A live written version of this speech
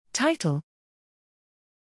Title: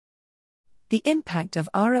 The Impact of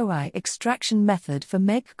ROI Extraction Method for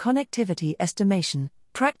MEG Connectivity Estimation,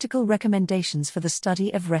 Practical Recommendations for the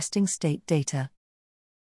Study of Resting State Data.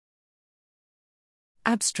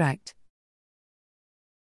 Abstract: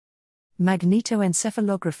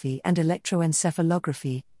 Magnetoencephalography and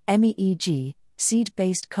electroencephalography, MEG,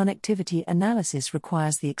 seed-based connectivity analysis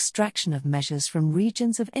requires the extraction of measures from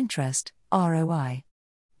regions of interest, ROI.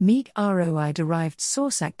 MEG ROI-derived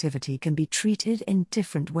source activity can be treated in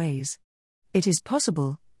different ways. It is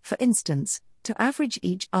possible, for instance, to average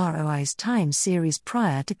each ROI's time series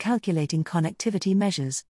prior to calculating connectivity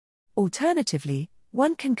measures. Alternatively,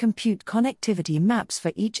 one can compute connectivity maps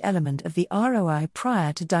for each element of the ROI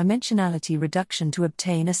prior to dimensionality reduction to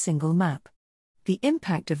obtain a single map. The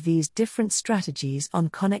impact of these different strategies on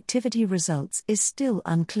connectivity results is still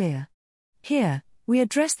unclear. Here, we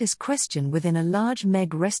address this question within a large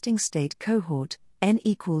MEG resting state cohort, n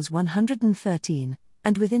equals 113,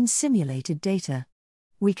 and within simulated data.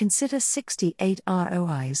 We consider 68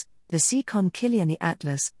 ROIs, the C-Con-Kiliani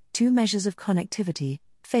Atlas, 2 measures of connectivity,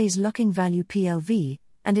 phase locking value PLV,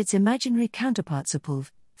 and its imaginary counterpart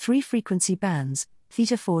SUPLV, 3 frequency bands,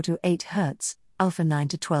 theta 4 to 8 Hz, alpha 9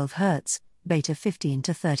 to 12 Hz, beta 15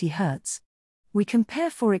 to 30 Hz. We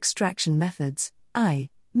compare 4 extraction methods, I,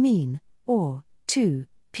 mean, or 2,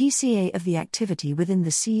 PCA of the activity within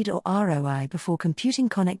the seed or ROI before computing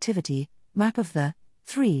connectivity, map of the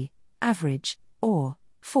 3, average, or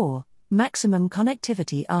 4, maximum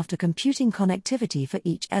connectivity after computing connectivity for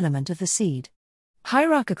each element of the seed.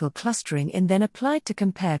 Hierarchical clustering is then applied to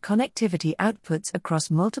compare connectivity outputs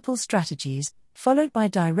across multiple strategies, followed by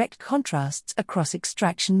direct contrasts across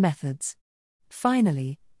extraction methods.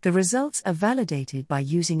 Finally, the results are validated by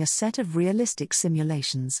using a set of realistic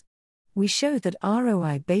simulations. We show that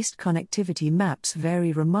ROI-based connectivity maps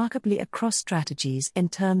vary remarkably across strategies in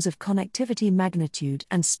terms of connectivity magnitude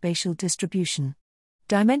and spatial distribution.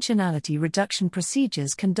 Dimensionality reduction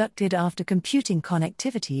procedures conducted after computing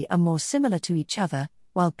connectivity are more similar to each other,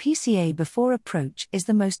 while PCA before approach is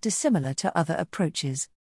the most dissimilar to other approaches.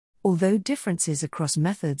 Although differences across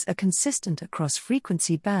methods are consistent across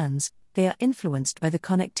frequency bands, they are influenced by the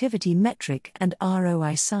connectivity metric and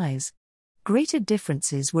ROI size. Greater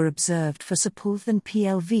differences were observed for SUPLV than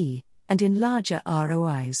PLV, and in larger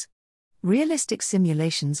ROIs. Realistic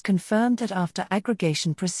simulations confirmed that after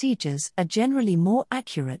aggregation procedures are generally more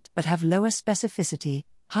accurate but have lower specificity,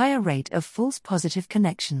 higher rate of false positive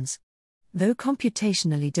connections. Though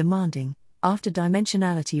computationally demanding, after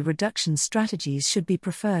dimensionality reduction strategies should be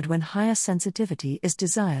preferred when higher sensitivity is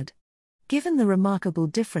desired. Given the remarkable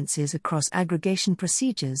differences across aggregation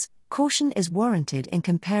procedures, caution is warranted in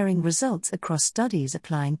comparing results across studies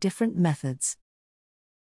applying different methods.